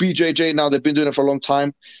starting to do BJJ now. They've been doing it for a long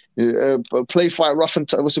time. Play fight, rough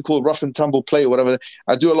and tumble play or whatever.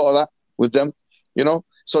 I do a lot of that with them. You know,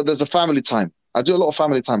 so there's a family time. I do a lot of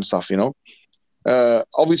family time stuff. You know,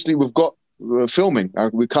 obviously we've got filming.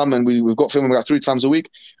 We come and we've got filming about 3 times a week.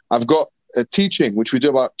 I've got teaching, which we do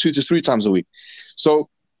about 2 to 3 times a week. So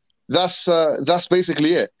that's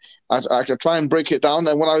basically it. I try and break it down.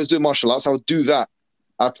 And when I was doing martial arts, I would do that.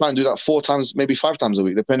 I try and do that 4 times, maybe 5 times a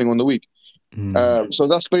week, depending on the week. So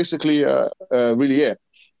that's basically really it.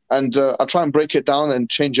 And I try and break it down and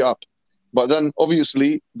change it up. But then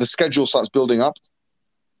obviously the schedule starts building up,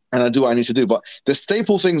 and I do what I need to do. But the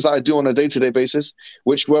staple things that I do on a day-to-day basis,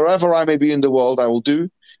 which wherever I may be in the world, I will do,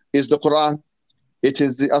 is the Quran. It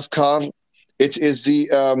is the Azkar. It is the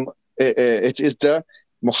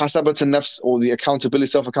muhasabat al-nafs, or the accountability,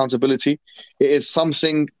 self-accountability. It is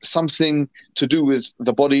something to do with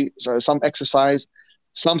the body, so some exercise,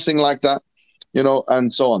 something like that, you know,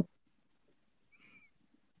 and so on.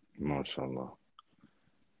 MashaAllah.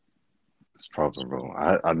 It's proper, bro.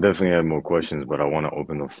 I definitely have more questions, but I want to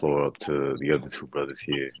open the floor up to the other 2 brothers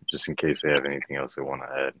here, just in case they have anything else they want to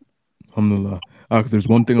add. Alhamdulillah. There's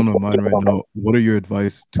one thing on my mind right now. What are your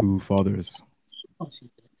advice to fathers?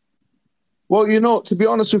 Well, you know, to be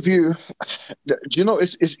honest with you, you know,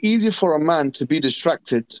 it's easy for a man to be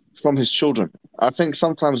distracted from his children. I think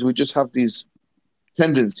sometimes we just have these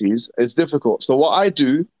tendencies. It's difficult. So what I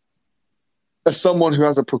do, as someone who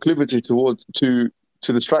has a proclivity to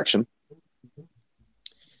distraction,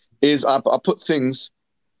 is I put things,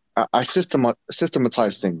 I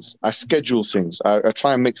systematize things, I schedule things, I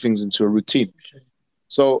try and make things into a routine.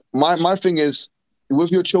 So my thing is,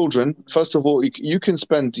 with your children, first of all, you can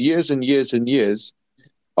spend years and years and years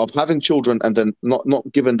of having children and then not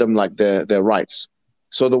giving them like their rights.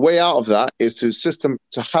 So the way out of that is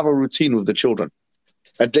to have a routine with the children,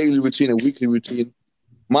 a daily routine, a weekly routine.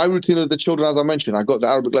 My routine with the children, as I mentioned, I got the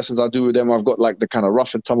Arabic lessons I do with them. I've got like the kind of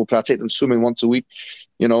rough and tumble play. I take them swimming once a week.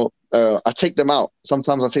 You know, I take them out.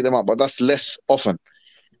 Sometimes I take them out, but that's less often.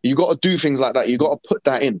 You got to do things like that. You got to put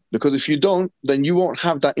that in, because if you don't, then you won't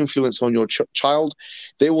have that influence on your child.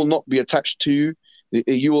 They will not be attached to you.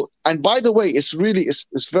 You will. And by the way, it's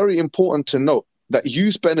very important to note that you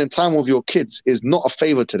spending time with your kids is not a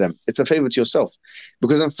favor to them. It's a favor to yourself,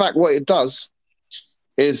 because in fact, what it does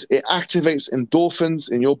is it activates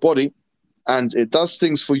endorphins in your body, and it does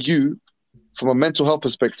things for you from a mental health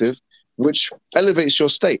perspective, which elevates your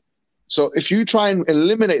state. So if you try and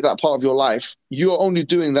eliminate that part of your life, you're only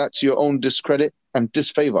doing that to your own discredit and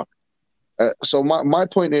disfavor. So my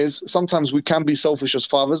point is, sometimes we can be selfish as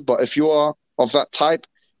fathers, but if you are of that type,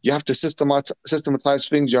 you have to systematize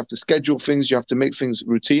things, you have to schedule things, you have to make things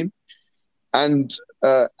routine, and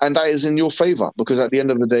that is in your favor, because at the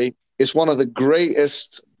end of the day, it's one of the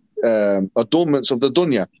greatest adornments of the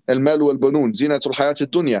dunya. Al-mal wal-banun, zinatul hayat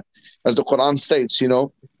ad-dunya, as the Quran states,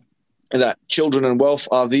 that children and wealth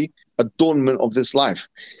are the adornment of this life.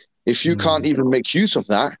 If you can't even make use of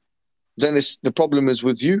that, then the problem is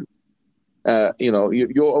with you.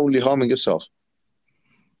 You're only harming yourself.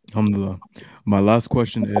 Alhamdulillah. My last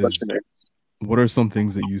question is, what are some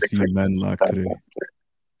things that you see men lack today?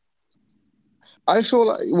 I feel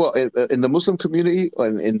like, well, in the Muslim community,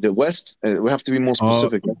 in the West, we have to be more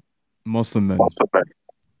specific. Muslim men.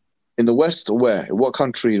 In the West, where? What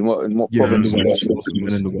country? In what province? In the West. Muslim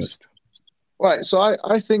men in the West. Right. So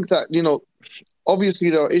I think that, obviously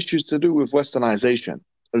there are issues to do with Westernization.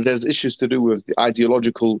 There's issues to do with the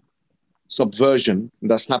ideological subversion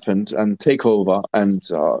that's happened and takeover and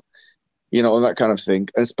and that kind of thing,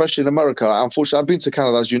 especially in America. Unfortunately, I've been to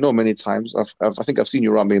Canada, as you know, many times. I think I've seen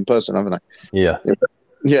you around me in person, haven't I? Yeah.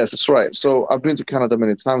 Yes, that's right. So I've been to Canada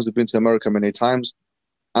many times. I've been to America many times,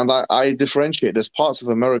 and I differentiate. There's parts of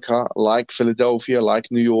America like Philadelphia, like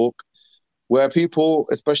New York, where people,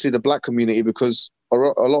 especially the black community, because a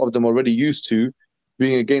lot of them are already used to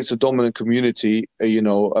being against the dominant community,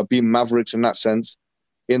 being mavericks in that sense,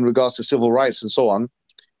 in regards to civil rights and so on,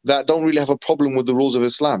 that don't really have a problem with the rules of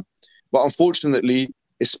Islam. But unfortunately,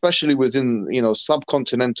 especially within,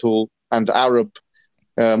 subcontinental and Arab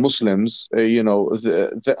Muslims, a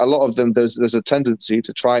lot of them, there's a tendency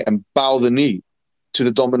to try and bow the knee to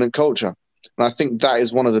the dominant culture. And I think that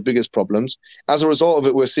is one of the biggest problems. As a result of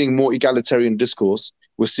it, we're seeing more egalitarian discourse.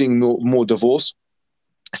 We're seeing more divorce.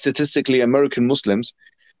 Statistically, American Muslims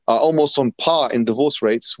are almost on par in divorce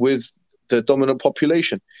rates with the dominant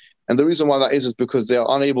population. And the reason why that is because they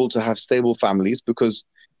are unable to have stable families, because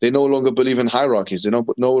they no longer believe in hierarchies. They no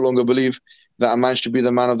longer believe that a man should be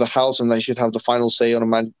the man of the house and they should have the final say on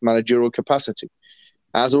a managerial capacity.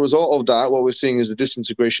 As a result of that, what we're seeing is the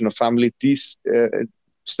disintegration of family,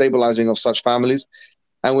 destabilizing of such families,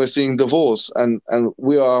 and we're seeing divorce, and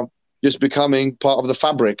we are just becoming part of the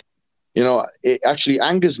fabric. It actually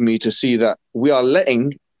angers me to see that we are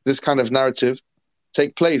letting this kind of narrative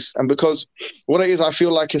take place. And because what it is, I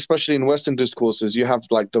feel like, especially in Western discourses, you have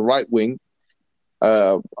like the right wing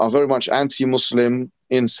are very much anti-Muslim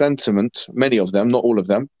in sentiment. Many of them, not all of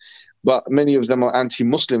them, but many of them are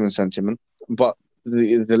anti-Muslim in sentiment. But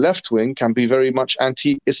the left wing can be very much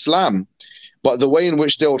anti-Islam. But the way in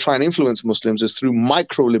which they will try and influence Muslims is through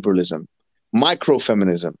micro-liberalism,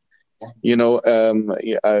 micro-feminism.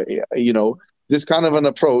 This kind of an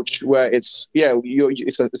approach where it's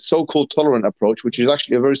a so-called tolerant approach, which is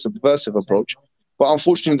actually a very subversive approach. But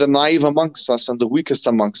unfortunately, the naive amongst us and the weakest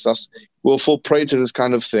amongst us will fall prey to this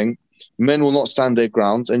kind of thing. Men will not stand their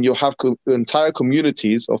ground, and you'll have entire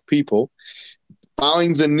communities of people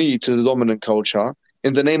bowing the knee to the dominant culture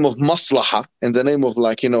in the name of maslaha, in the name of a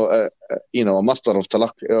masdar of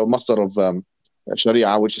talaq, masdar of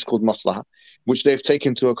sharia, which is called maslaha, which they've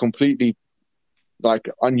taken to a completely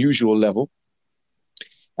unusual level.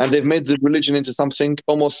 And they've made the religion into something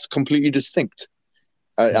almost completely distinct,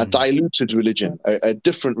 a diluted religion, a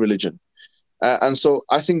different religion. And so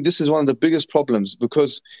I think this is one of the biggest problems,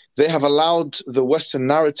 because they have allowed the Western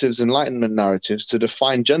narratives, Enlightenment narratives, to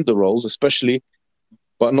define gender roles, especially,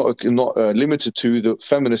 but not limited to the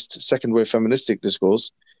feminist, second wave feministic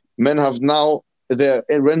discourse. Men have now, they're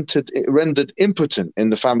rendered impotent in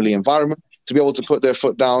the family environment to be able to put their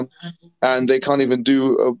foot down, and they can't even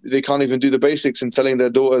do the basics in telling their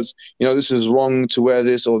daughters, this is wrong to wear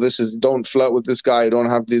this, or don't flirt with this guy, don't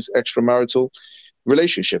have these extramarital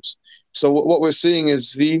relationships. So what we're seeing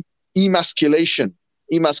is the emasculation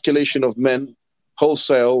of men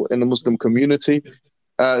wholesale in the Muslim community.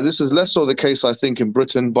 This is less so the case, I think, in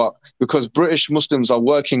Britain, but because British Muslims are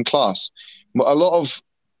working class,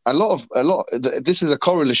 this is a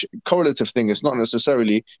correlative thing. It's not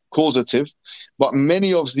necessarily causative, but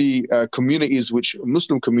many of the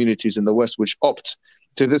Muslim communities in the West, which opt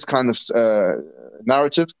to this kind of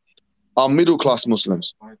narrative, are middle-class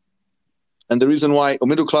Muslims. And the reason why, or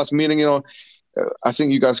middle class meaning, I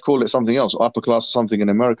think you guys call it something else, upper class or something in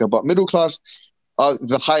America, but middle class are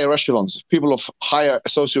the higher echelons, people of higher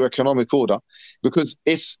socioeconomic order, because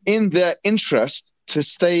it's in their interest to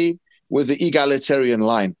stay with the egalitarian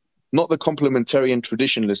line, not the complementarian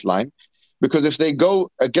traditionalist line, because if they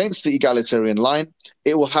go against the egalitarian line,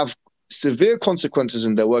 it will have severe consequences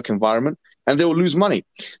in their work environment, and they will lose money.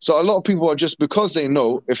 So a lot of people are just, because they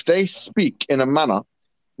know if they speak in a manner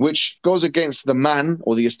which goes against the man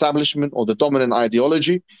or the establishment or the dominant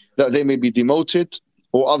ideology, that they may be demoted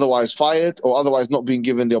or otherwise fired or otherwise not being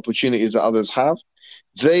given the opportunities that others have.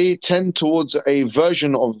 They tend towards a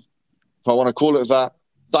version of, if I want to call it that,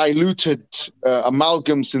 diluted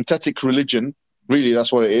amalgam synthetic religion. Really,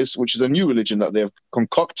 that's what it is, which is a new religion that they've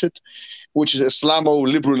concocted, which is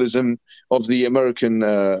Islamo-liberalism of the American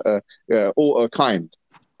kind.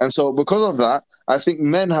 And so because of that, I think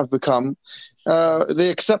men have become, they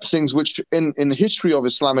accept things which in the history of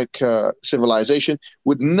Islamic civilization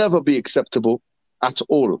would never be acceptable at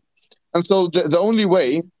all. And so the only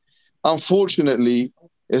way, unfortunately,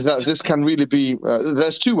 is that this can really be,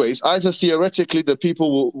 there's two ways. Either theoretically the people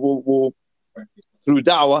will through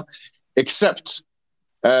da'wah, accept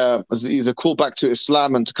either call back to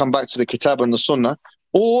Islam and to come back to the Kitab and the Sunnah,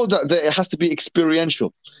 or that it has to be experiential.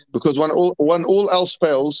 Because when all else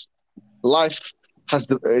fails, life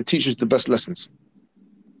teaches the best lessons.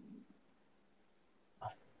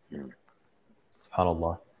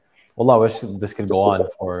 SubhanAllah. Wallah, I wish this could go on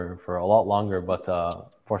for a lot longer, but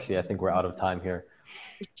unfortunately, I think we're out of time here.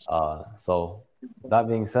 So that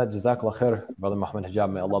being said, Jazakallah khair, Brother Muhammad Hijab.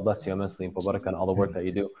 May Allah bless you immensely and put barakah on all the work that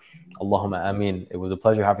you do. Allahumma ameen. It was a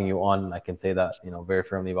pleasure having you on. I can say that, very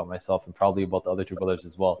firmly about myself and probably about the other two brothers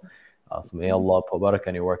as well. So may Allah put barakah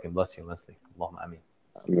on your work and bless you immensely. Allahumma ameen.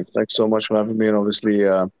 Thanks so much for having me, and obviously,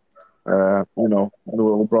 we're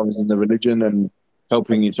brothers in the religion and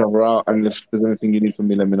helping each other out. And if there's anything you need from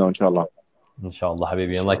me, let me know, inshallah. Inshallah,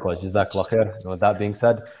 Habibi. And likewise, Jazakallah khair. And with that being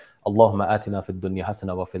said, اللهم آتنا في الدنيا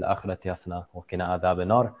حسنة وفي الآخرة حسنة وقنا عذاب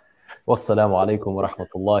النار والسلام عليكم ورحمة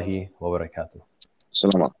الله وبركاته.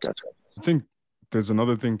 السلام عليكم. I think there's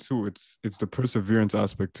another thing too. It's the perseverance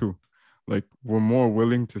aspect too. Like, we're more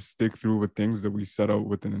willing to stick through with things that we set out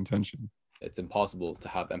with an intention. It's impossible to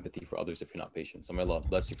have empathy for others if you're not patient. So may Allah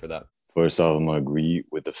bless you for that. First off, I'm gonna agree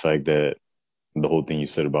with the fact that the whole thing you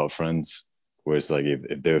said about friends, where it's like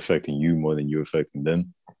if they're affecting you more than you're affecting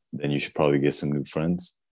them, then you should probably get some new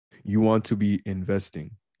friends. You want to be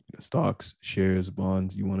investing stocks, shares,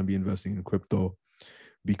 bonds. You want to be investing in crypto,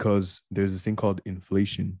 because there's this thing called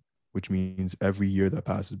inflation, which means every year that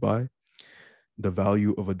passes by, the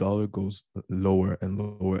value of a dollar goes lower and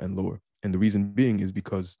lower and lower. And the reason being is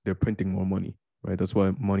because they're printing more money, right? That's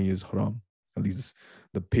why money is haram. At least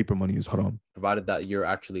the paper money is haram. Provided that you're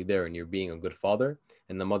actually there and you're being a good father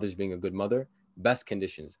and the mother's being a good mother, best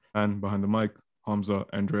conditions. And behind the mic, Hamza,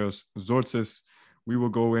 Andreas, Zortzis. We will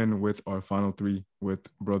go in with our final three with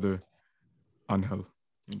Brother Angel,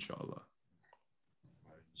 inshallah.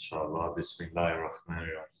 Inshallah,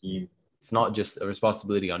 Bismillahirrahmanirrahim. It's not just a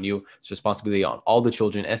responsibility on you, it's responsibility on all the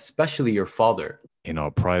children, especially your father. In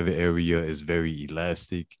our private area is very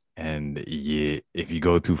elastic, and if you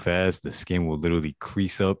go too fast, the skin will literally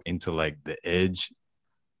crease up into like the edge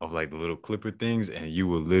of like the little clipper things, and you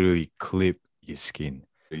will literally clip your skin.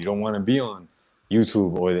 You don't want to be on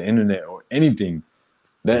YouTube or the internet or anything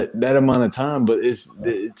that amount of time, but it's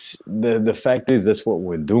the fact is that's what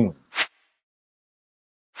we're doing.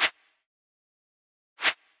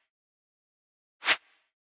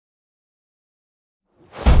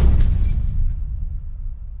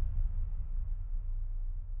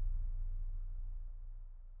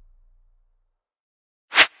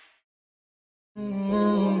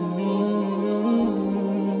 Mm-hmm.